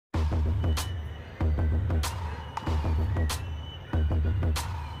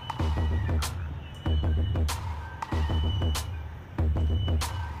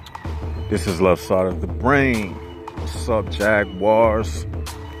This is Left Side of the Brain. What's up, Jaguars?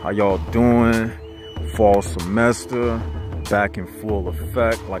 How y'all doing? Fall semester, back in full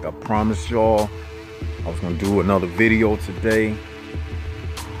effect. Like I promised y'all, I was gonna do another video today.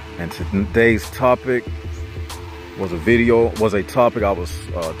 And today's topic was a topic I was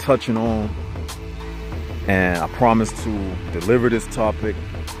touching on. And I promised to deliver this topic.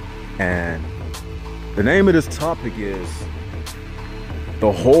 And the name of this topic is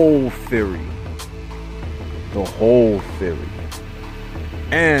the whole theory. The whole theory.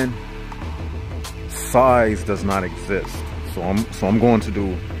 And size does not exist. So I'm going to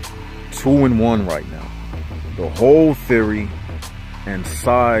do 2 in 1 right now. The whole theory and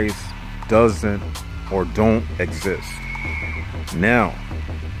size doesn't or don't exist. Now,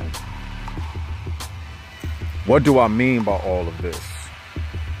 what do I mean by all of this?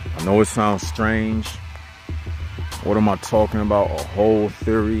 I know it sounds strange. What am I talking about? A whole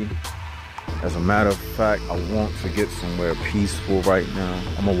theory. As a matter of fact, I want to get somewhere peaceful right now.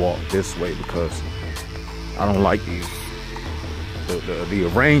 I'm gonna walk this way because I don't like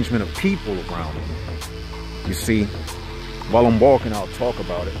the arrangement of people around me. You see, while I'm walking, I'll talk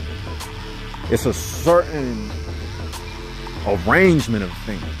about it. It's a certain arrangement of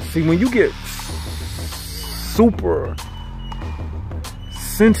things. See, when you get super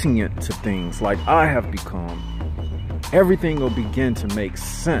sentient to things like I have become, everything will begin to make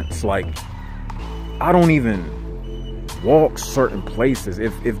sense. Like, I don't even walk certain places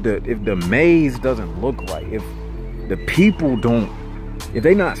if the maze doesn't look right, if the people if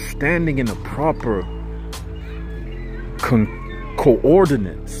they're not standing in the proper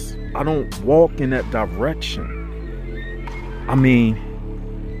coordinates. I don't walk in that direction. I mean,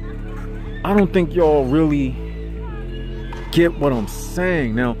 I don't think y'all really get what I'm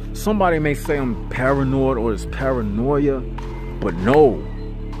saying. Now, somebody may say I'm paranoid or it's paranoia, but no,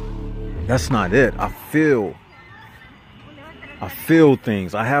 that's not it. I feel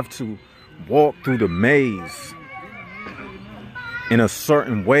things. I have to walk through the maze in a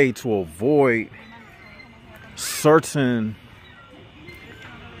certain way to avoid certain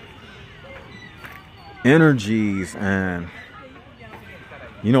energies and,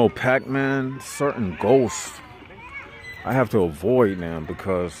 you know, Pac-Man, certain ghosts I have to avoid now,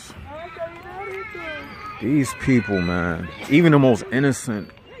 because these people, man, even the most innocent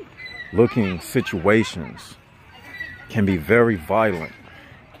looking situations can be very violent.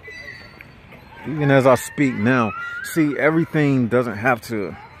 Even as I speak now, see, everything doesn't have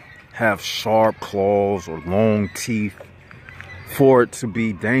to have sharp claws or long teeth for it to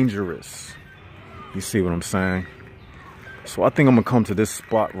be dangerous. You see what I'm saying? So I think I'm gonna come to this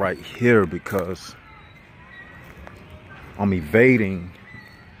spot right here because I'm evading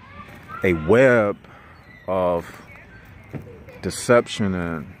a web of deception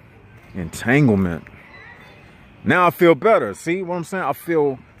and entanglement. Now I feel better. See what I'm saying? I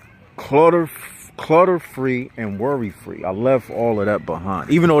feel clutter-free and worry-free. I left all of that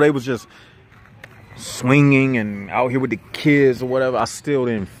behind. Even though they was just swinging and out here with the kids or whatever, I still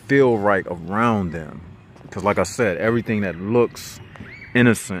didn't feel right around them. Because like I said, everything that looks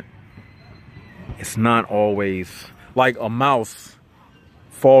innocent, it's not always like a mouse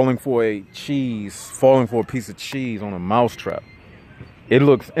falling for a piece of cheese on a mousetrap. It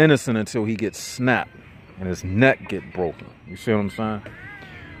looks innocent until he gets snapped and his neck get broken. You see what I'm saying?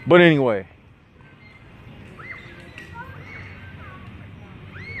 But anyway,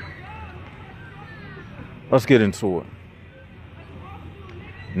 let's get into it.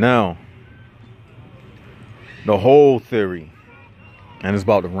 Now, the whole theory, and it's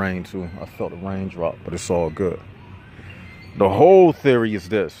about to rain too. I felt the rain drop, but it's all good. The whole theory is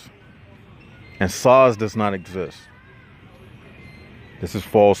this, and size does not exist. This is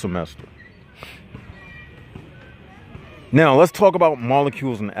fall semester. Now, let's talk about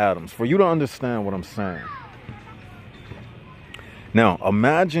molecules and atoms for you to understand what I'm saying. Now,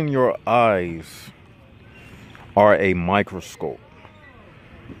 imagine your eyes are a microscope.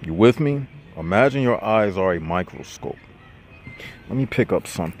 You with me? Imagine your eyes are a microscope. Let me pick up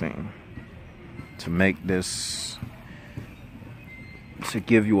something to make this, to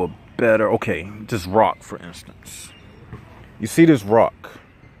give you a better, okay, this rock, for instance. You see this rock?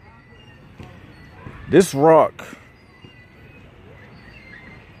 This rock,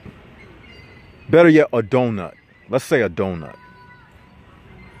 better yet, a donut. Let's say a donut.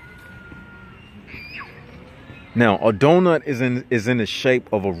 Now, a donut is in the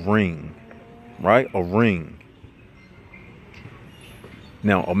shape of a ring, right? A ring.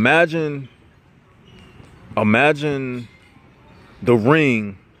 Now, imagine the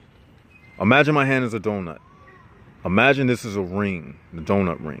ring. Imagine my hand is a donut. Imagine this is a ring, the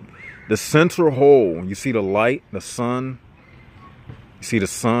donut ring. The center hole, you see the light, the sun. You see the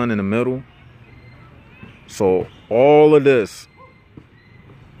sun in the middle. So all of this,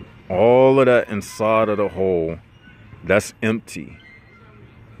 all of that inside of the hole, that's empty.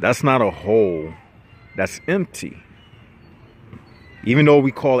 That's not a hole, that's empty. Even though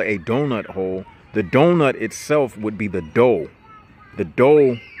we call it a donut hole, the donut itself would be the dough. The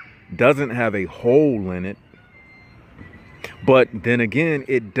dough doesn't have a hole in it. But then again,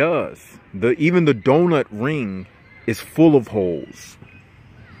 it does. Even the donut ring is full of holes.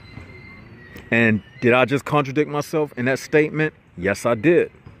 And did I just contradict myself in that statement? Yes, I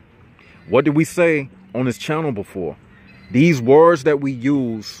did. What did we say on this channel before? These words that we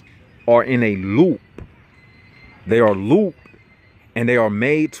use are in a loop. They are looped and they are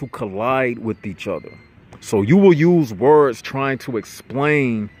made to collide with each other. So you will use words trying to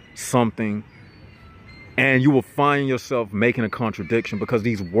explain something and you will find yourself making a contradiction because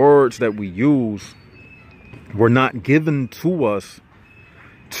these words that we use were not given to us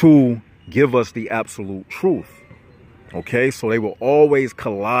to give us the absolute truth. Okay, so they will always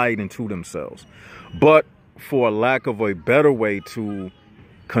collide into themselves. But for a lack of a better way to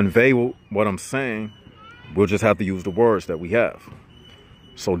convey what I'm saying, we'll just have to use the words that we have.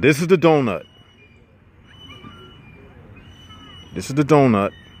 So this is the donut. This is the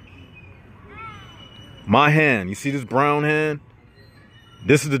donut. My hand, you see this brown hand?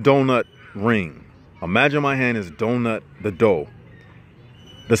 This is the donut ring. Imagine my hand is donut, the dough.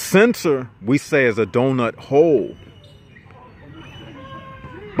 The center, we say, is a donut hole.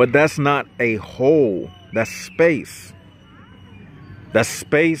 But that's not a hole. That's space. That's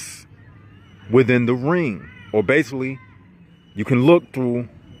space within the ring. Or basically, you can look through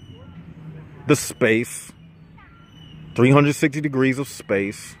the space, 360 degrees of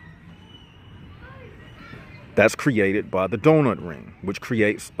space, that's created by the donut ring, which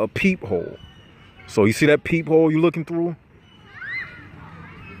creates a peephole. So you see that peephole you're looking through?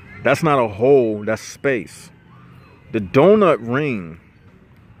 That's not a hole, that's space. The donut ring,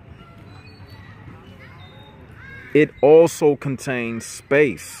 it also contains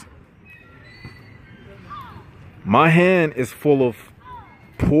space. My hand is full of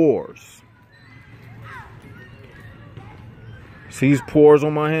pores. See these pores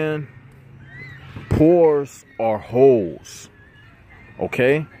on my hand? Pores are holes.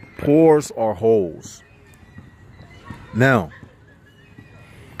 Okay? Pores are holes. Now,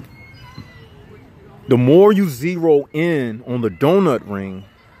 the more you zero in on the donut ring,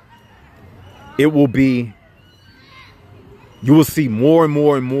 it will be, you will see more and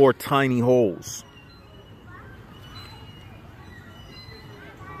more and more tiny holes.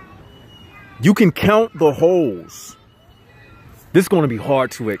 You can count the holes. This is going to be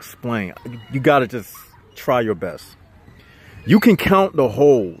hard to explain. You got to just try your best. You can count the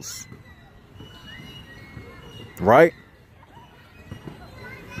holes, right?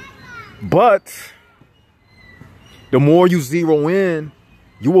 But the more you zero in,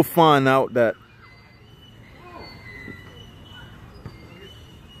 you will find out that,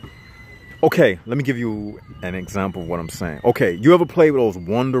 okay, let me give you an example of what I'm saying. Okay, you ever play with those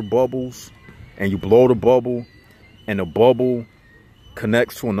wonder bubbles and you blow the bubble and the bubble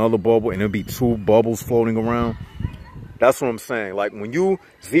connects to another bubble and there'll be two bubbles floating around? That's what I'm saying. Like when you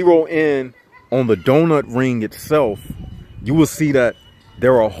zero in on the donut ring itself, you will see that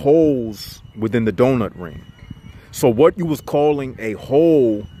there are holes within the donut ring. So what you was calling a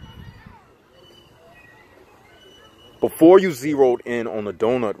hole before you zeroed in on the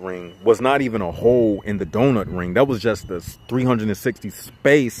donut ring was not even a hole in the donut ring. That was just the 360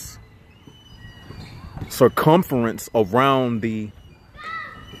 space circumference around the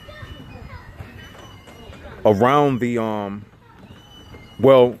well,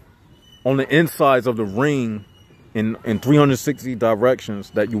 on the insides of the ring in 360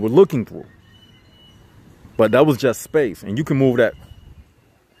 directions that you were looking through. But that was just space, and you can move that.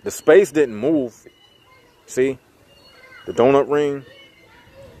 The space didn't move. See? The donut ring,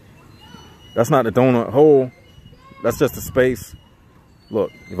 that's not the donut hole. That's just the space.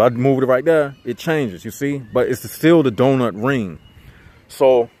 Look, if I move it right there, it changes, you see? But it's still the donut ring.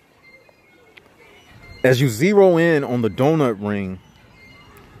 So, as you zero in on the donut ring,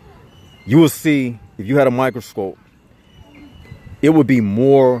 you will see, if you had a microscope, it would be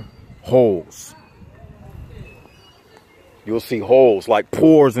more holes. You'll see holes like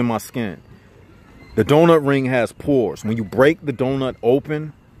pores in my skin. The donut ring has pores. When you break the donut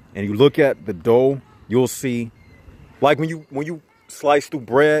open and you look at the dough, you'll see, like when you slice through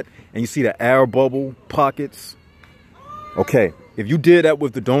bread and you see the air bubble pockets. Okay, if you did that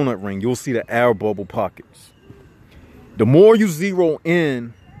with the donut ring, you'll see the air bubble pockets. The more you zero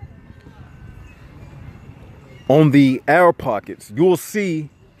in on the air pockets, you'll see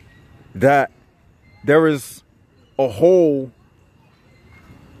that there is a hole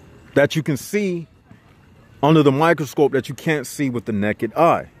that you can see under the microscope that you can't see with the naked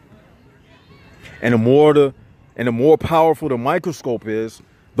eye. And the more powerful the microscope is,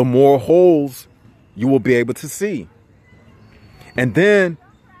 the more holes you will be able to see. And then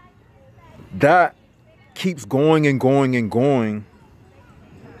that keeps going and going and going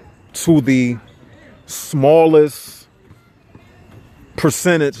to the smallest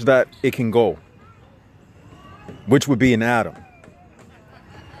percentage that it can go, which would be an atom.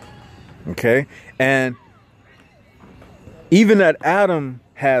 Okay? And even that atom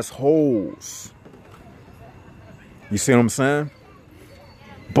has holes. You see what I'm saying?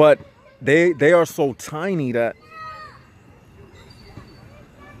 But they are so tiny that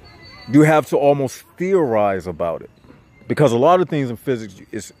you have to almost theorize about it, because a lot of things in physics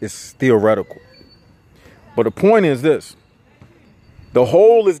is theoretical. But the point is this: the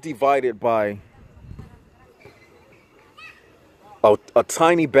whole is divided by a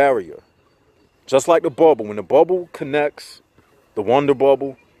tiny barrier, just like the bubble. When the bubble connects, the wonder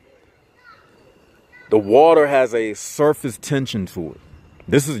bubble, the water has a surface tension to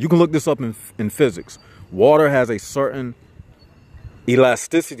it. You can look this up in physics. Water has a certain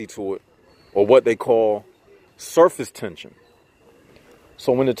elasticity to it, or what they call surface tension.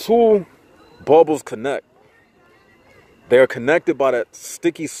 So when the two bubbles connect, they are connected by that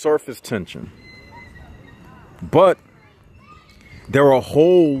sticky surface tension. But there are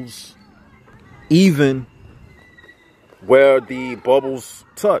holes even where the bubbles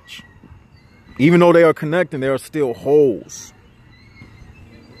touch. Even though they are connecting, there are still holes.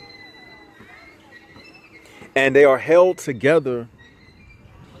 And they are held together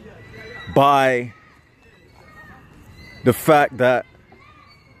by the fact that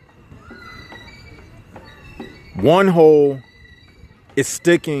one hole is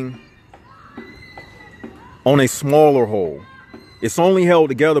sticking on a smaller hole. It's only held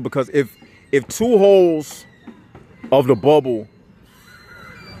together because if two holes of the bubble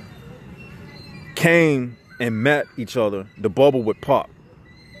came and met each other, the bubble would pop.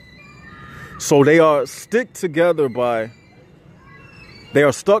 So they are stuck together by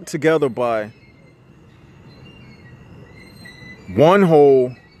one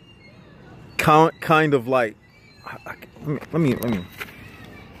hole, kind of like, let me.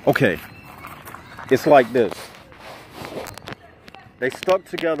 Okay, it's like this. They stuck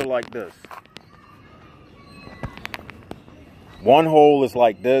together like this. One hole is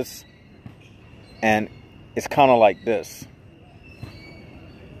like this, and it's kind of like this.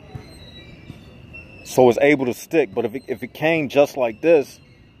 So it's able to stick. But if it came just like this,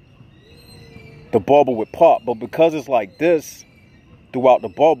 the bubble would pop. But because it's like this throughout the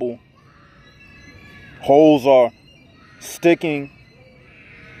bubble, holes are sticking,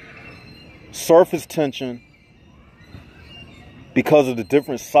 surface tension, because of the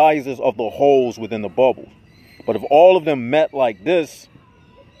different sizes of the holes within the bubble. But if all of them met like this,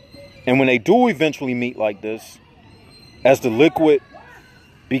 and when they do eventually meet like this, as the liquid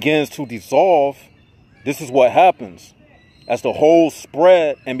begins to dissolve, this is what happens. As the holes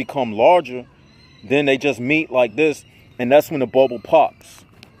spread and become larger, then they just meet like this, and that's when the bubble pops.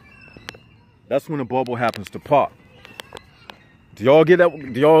 That's when the bubble happens to pop. Do y'all get that?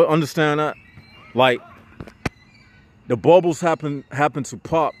 Do y'all understand that? Like, the bubbles happen to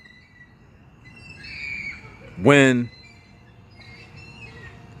pop when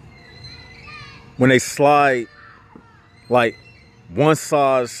they slide, like one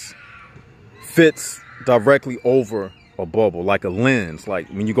size fits directly over a bubble, like a lens. Like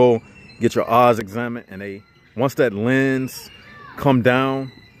when you go get your eyes examined, and once that lens come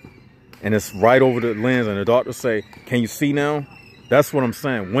down and it's right over the lens, and the doctor say, "Can you see now?" That's what I'm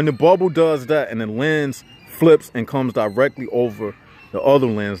saying. When the bubble does that and the lens flips and comes directly over the other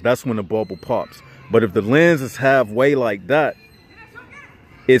lens, that's when the bubble pops. But if the lens is halfway like that,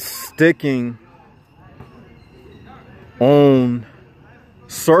 it's sticking on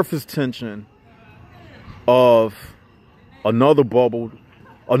surface tension of another bubble,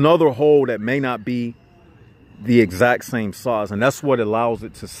 another hole that may not be the exact same size, and that's what allows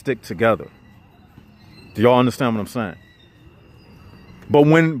it to stick together. Do y'all understand what I'm saying? But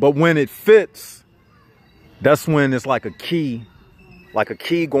when it fits, that's when it's like a key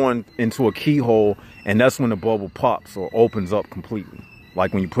going into a keyhole, and that's when the bubble pops or opens up completely.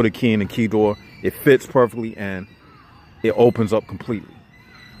 Like when you put a key in the key door, it fits perfectly and it opens up completely.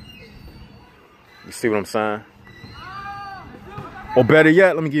 You see what I'm saying? Or better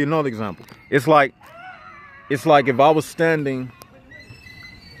yet, let me give you another example. It's like it's like if I was standing,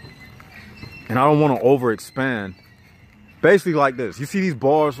 and I don't want to overexpand, basically like this. You see these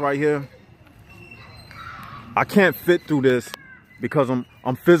bars right here? I can't fit through this because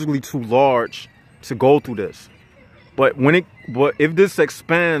I'm physically too large to go through this. But if this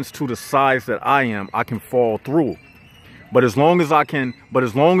expands to the size that I am, I can fall through. But as long as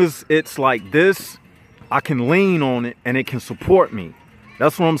it's like this, I can lean on it and it can support me.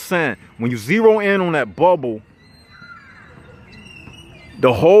 That's what I'm saying. When you zero in on that bubble,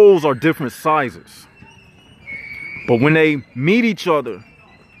 the holes are different sizes. But when they meet each other,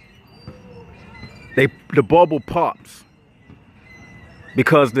 the bubble pops.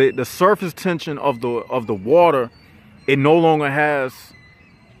 Because the surface tension of the water, it no longer has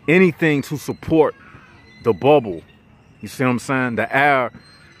anything to support the bubble. You see what I'm saying? The air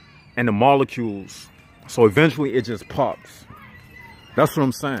and the molecules. So eventually it just pops. That's what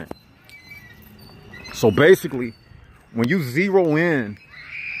I'm saying. So basically, when you zero in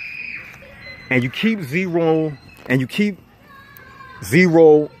and you keep zero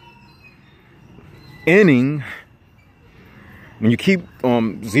inning, when you keep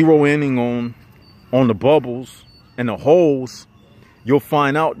zero inning on the bubbles and the holes, you'll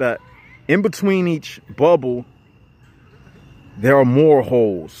find out that in between each bubble there are more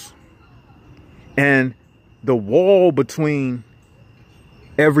holes, and the wall between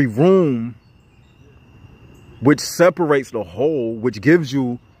every room, which separates the hole, which gives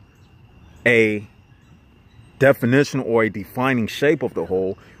you a definition or a defining shape of the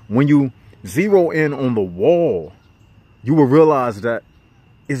hole. When you zero in on the wall, you will realize that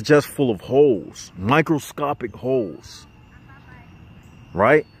it's just full of holes, microscopic holes,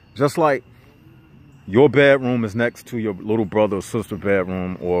 right? Just like your bedroom is next to your little brother or sister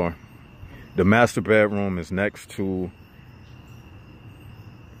bedroom, or the master bedroom is next to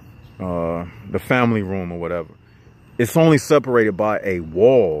the family room or whatever. It's only separated by a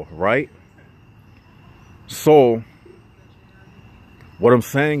wall, right? So what I'm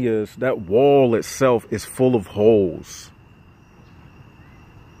saying is that wall itself is full of holes.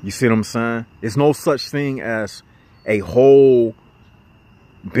 You see what I'm saying? There's no such thing as a hole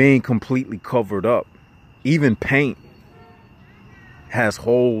being completely covered up. Even paint has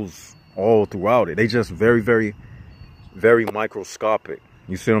holes all throughout it. They just very, very, very microscopic.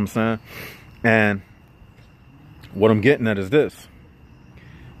 You see what I'm saying? And what I'm getting at is this.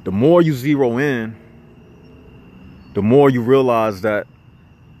 The more you zero in, the more you realize that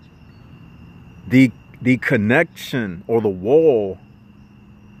the connection or the wall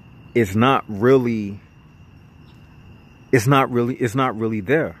is not really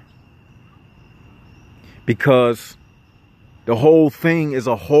there. Because the whole thing is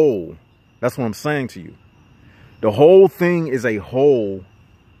a whole. That's what I'm saying to you. The whole thing is a whole.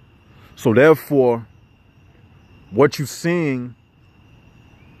 So therefore, what you're seeing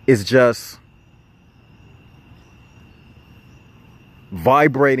is just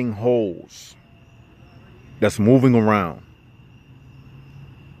vibrating holes that's moving around.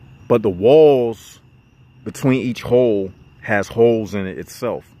 But the walls between each hole has holes in it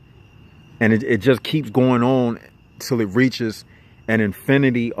itself. And it just keeps going on till it reaches an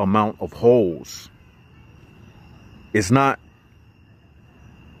infinity amount of holes. It's never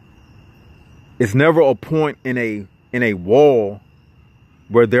a point in a wall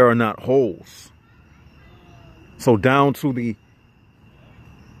where there are not holes. So down to they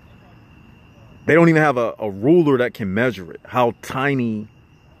don't even have a ruler that can measure it, how tiny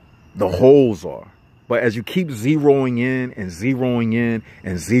the holes are. But as you keep zeroing in and zeroing in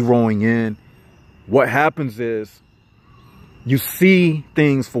and zeroing in, what happens is you see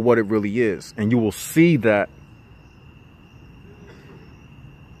things for what it really is. And you will see that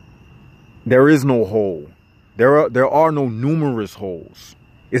there is no hole. There are no numerous holes.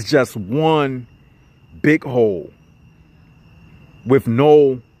 It's just one big hole with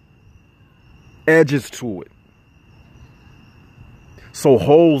no edges to it. So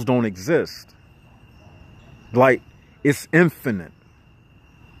holes don't exist. Like, it's infinite.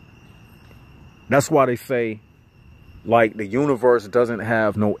 That's why they say, like, the universe doesn't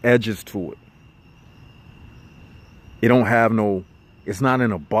have no edges to it. It don't have no, it's not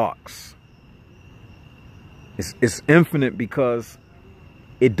in a box. It's infinite because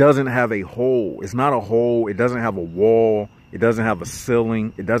it doesn't have a hole. It's not a hole. It doesn't have a wall. It doesn't have a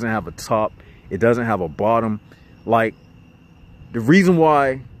ceiling. It doesn't have a top. It doesn't have a bottom. Like, the reason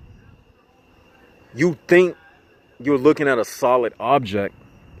why you think you're looking at a solid object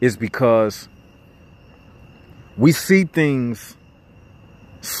is because we see things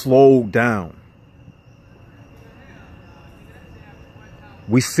slowed down.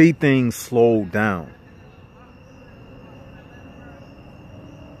 We see things slowed down.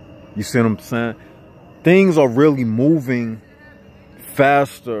 You see what I'm saying? Things are really moving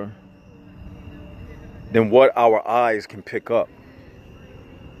faster than what our eyes can pick up.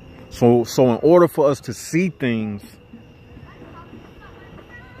 So in order for us to see things,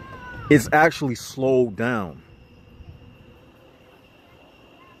 it's actually slowed down.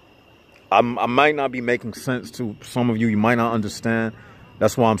 I might not be making sense to some of you. You might not understand.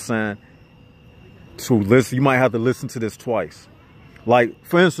 That's why I'm saying to listen. You might have to listen to this twice. Like,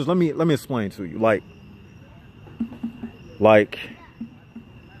 for instance, let me explain to you. Like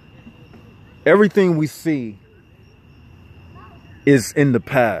everything we see is in the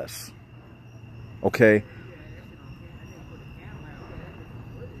past. Okay?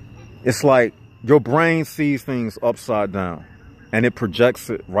 It's like your brain sees things upside down and it projects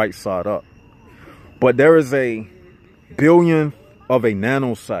it right side up. But there is a billionth of a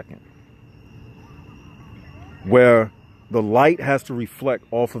nanosecond where the light has to reflect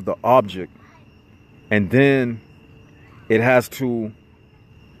off of the object, and then it has to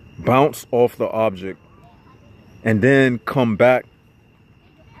bounce off the object and then come back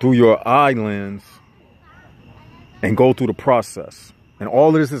through your eye lens and go through the process. And all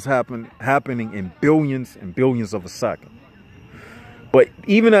of this is happening in billions and billions of a second. But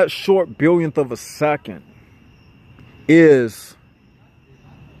even that short billionth of a second is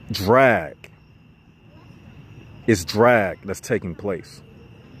drag. It's drag that's taking place.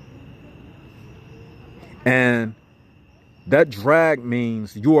 And that drag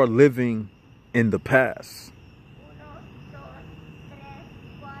means you are living in the past.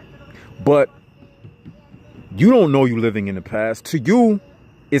 But you don't know you're living in the past. To you,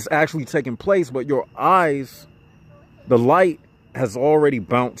 it's actually taking place, but your eyes, the light has already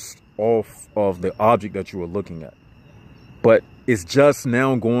bounced off of the object that you were looking at. But it's just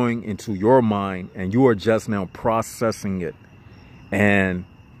now going into your mind, and you are just now processing it. And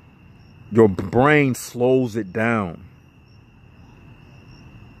your brain slows it down.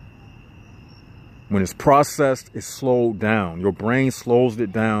 When it's processed, it's slowed down. Your brain slows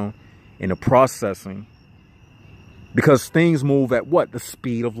it down in the processing, because things move at what? The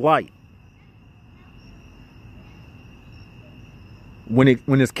speed of light. When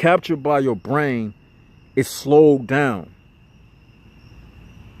it's captured by your brain, it's slowed down.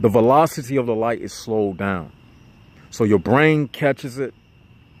 The velocity of the light is slowed down. So your brain catches it,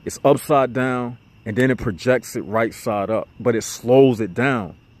 it's upside down, and then it projects it right side up, but it slows it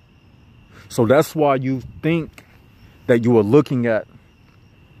down. So that's why you think that you are looking at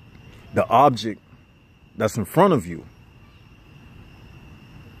the object that's in front of you,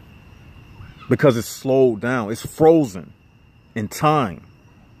 because it's slowed down. It's frozen in time.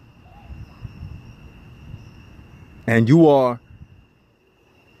 And you are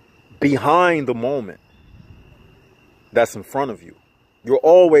behind the moment that's in front of you. You're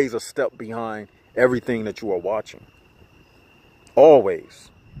always a step behind everything that you are watching. Always.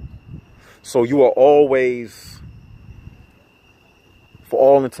 So you are always, for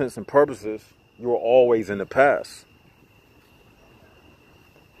all intents and purposes, you are always in the past.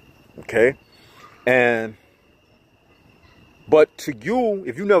 Okay? But to you,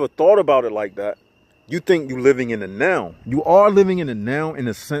 if you never thought about it like that, you think you're living in the now. You are living in the now in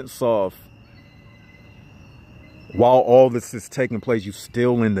the sense of, while all this is taking place, you're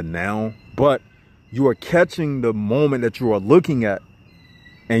still in the now. But you are catching the moment that you are looking at,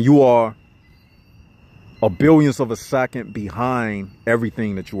 and you are a billionth of a second behind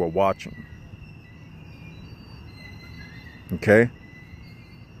everything that you are watching. Okay?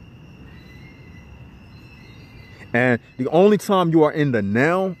 And the only time you are in the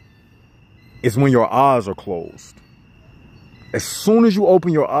now is when your eyes are closed. As soon as you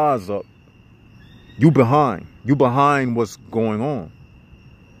open your eyes up, you behind. You behind what's going on.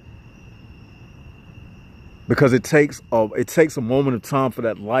 Because it takes a moment of time for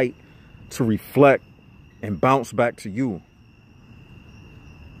that light to reflect and bounce back to you.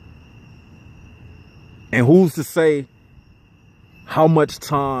 And who's to say how much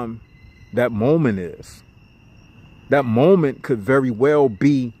time that moment is? That moment could very well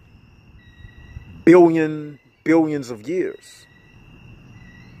be billions of years.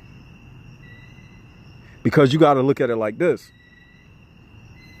 Because you got to look at it like this.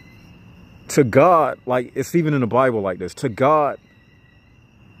 To God, like it's even in the Bible like this. To God,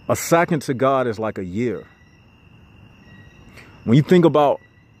 a second to God is like a year. When you think about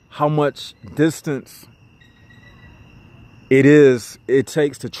how much distance it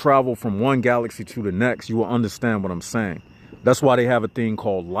takes to travel from one galaxy to the next, you will understand what I'm saying. That's why they have a thing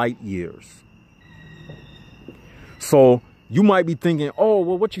called light years. So you might be thinking, oh,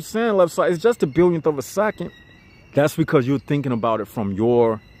 well, what you're saying, left side, is just a billionth of a second. That's because you're thinking about it from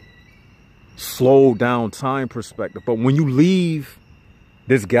your slowed down time perspective. But when you leave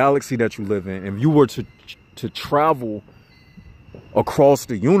this galaxy that you live in, if you were to travel across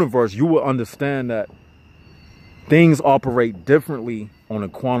the universe, you will understand that things operate differently on a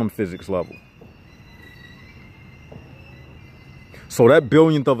quantum physics level. So that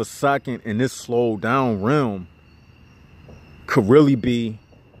billionth of a second in this slowed down realm could really be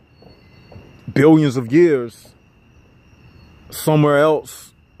billions of years somewhere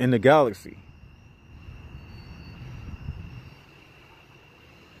else in the galaxy.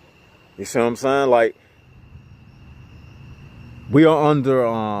 You see what I'm saying? Like, we are under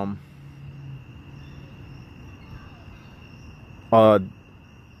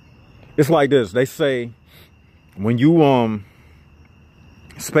it's like this. They say when you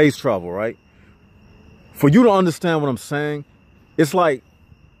space travel, right? For you to understand what I'm saying, it's like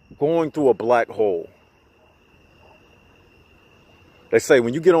going through a black hole. They say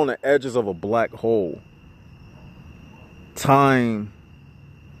when you get on the edges of a black hole, time,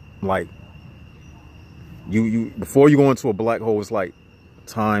 like, you before you go into a black hole, it's like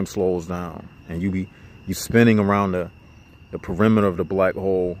time slows down and you spinning around the perimeter of the black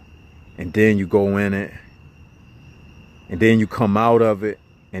hole, and then you go in it, and then you come out of it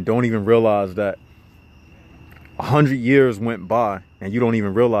and don't even realize that 100 years went by, and you don't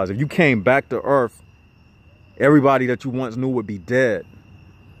even realize. If you came back to Earth, everybody that you once knew would be dead,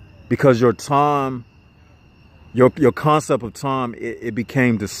 because your time, your concept of time, it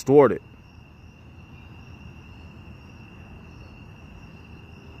became distorted.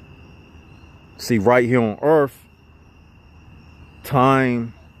 See, right here on Earth,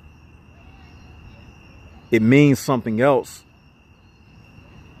 time, it means something else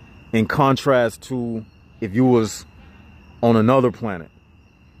in contrast to if you was on another planet.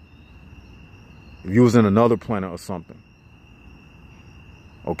 If you was in another planet or something.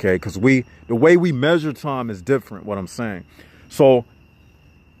 Okay, because the way we measure time is different, what I'm saying. So,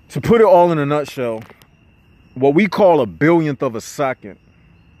 to put it all in a nutshell, what we call a billionth of a second,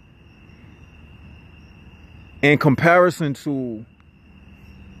 in comparison to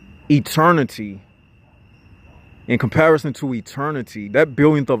eternity, that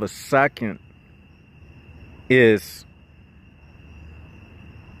billionth of a second is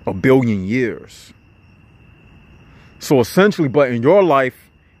a billion years. So essentially, but in your life,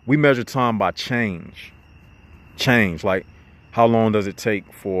 we measure time by change. Like, how long does it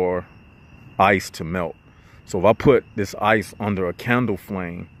take for ice to melt? So if I put this ice under a candle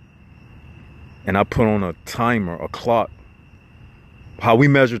flame and I put on a timer, a clock, how we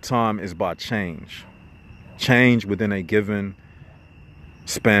measure time is by change. Change within a given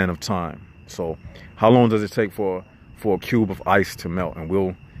span of time. So how long does it take for a cube of ice to melt? And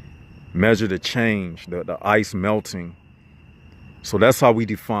we'll measure the change, the ice melting. So that's how we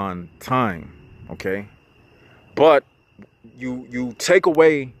define time, okay? But you take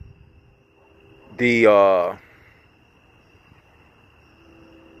away the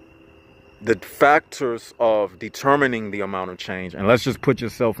factors of determining the amount of change, and let's just put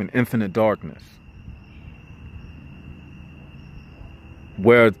yourself in infinite darkness,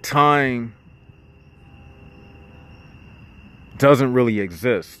 where time doesn't really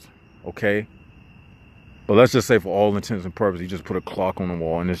exist, okay? But let's just say, for all intents and purposes, you just put a clock on the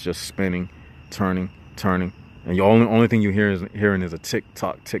wall and it's just spinning, turning, and your only thing you hearing is a tick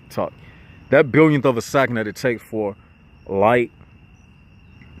tock. That billionth of a second that it takes for light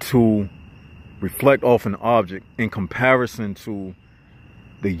to reflect off an object in comparison to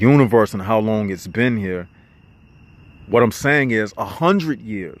the universe and how long it's been here, what I'm saying is 100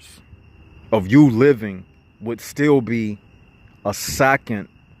 years of you living would still be a second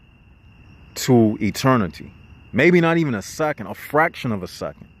to eternity. Maybe not even a second, a fraction of a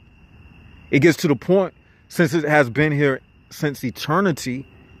second. It gets to the point, since it has been here since eternity,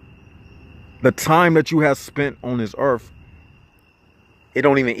 the time that you have spent on this earth, it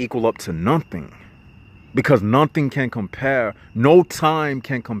don't even equal up to nothing, because nothing can compare, no time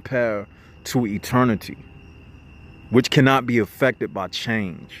can compare to eternity, which cannot be affected by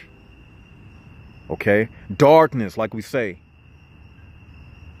change. Okay? Darkness, like we say,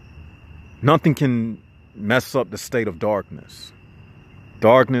 nothing can mess up the state of darkness.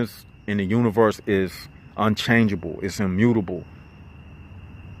 Darkness in the universe is unchangeable. It's immutable.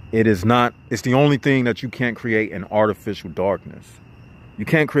 It is not, it's the only thing that you can't create an artificial darkness. You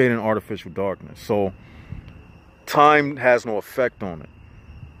can't create an artificial darkness. So time has no effect on it.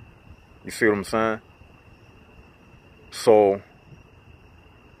 You see what I'm saying? So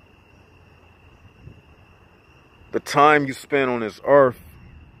the time you spend on this earth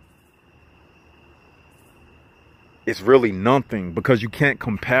is really nothing, because you can't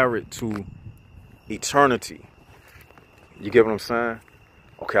compare it to eternity. You get what I'm saying?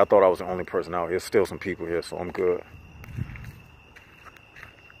 Okay, I thought I was the only person out here. There's still some people here, so I'm good.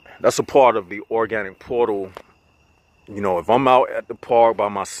 That's a part of the organic portal. You know, if I'm out at the park by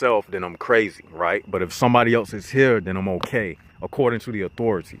myself, then I'm crazy, right? But if somebody else is here, then I'm okay, according to the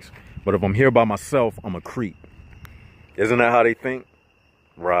authorities. But if I'm here by myself, I'm a creep. Isn't that how they think?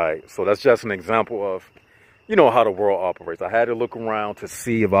 Right. So that's just an example of, you know, how the world operates. I had to look around to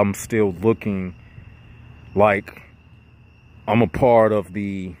see if I'm still looking like I'm a part of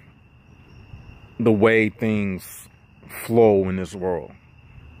the way things flow in this world.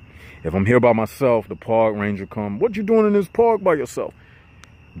 If I'm here by myself, the park ranger come, what you doing in this park by yourself?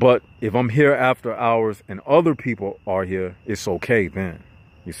 But if I'm here after hours and other people are here, it's okay then.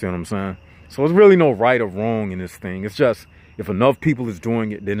 You see what I'm saying? So there's really no right or wrong in this thing. It's just, if enough people is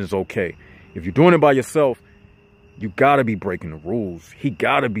doing it, then it's okay. If you're doing it by yourself, you gotta be breaking the rules. He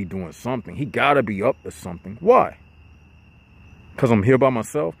gotta be doing something. He gotta be up to something. Why? Because I'm here by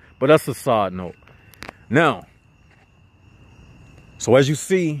myself? But that's a side note. Now, so as you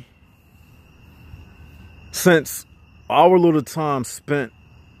see, since our little time spent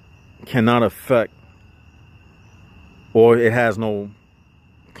cannot affect, or it has no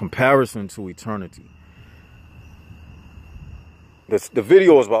comparison to eternity. The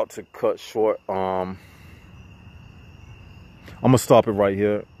video is about to cut short. I'm gonna stop it right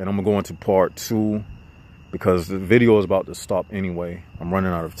here, and I'm gonna go into part 2 because the video is about to stop anyway. I'm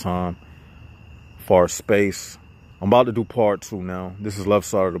running out of time, far space. I'm about to do part 2 now. This is left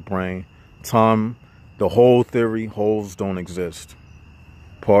side of the brain. Time, the whole theory, holes don't exist.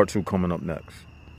 Part 2 coming up next.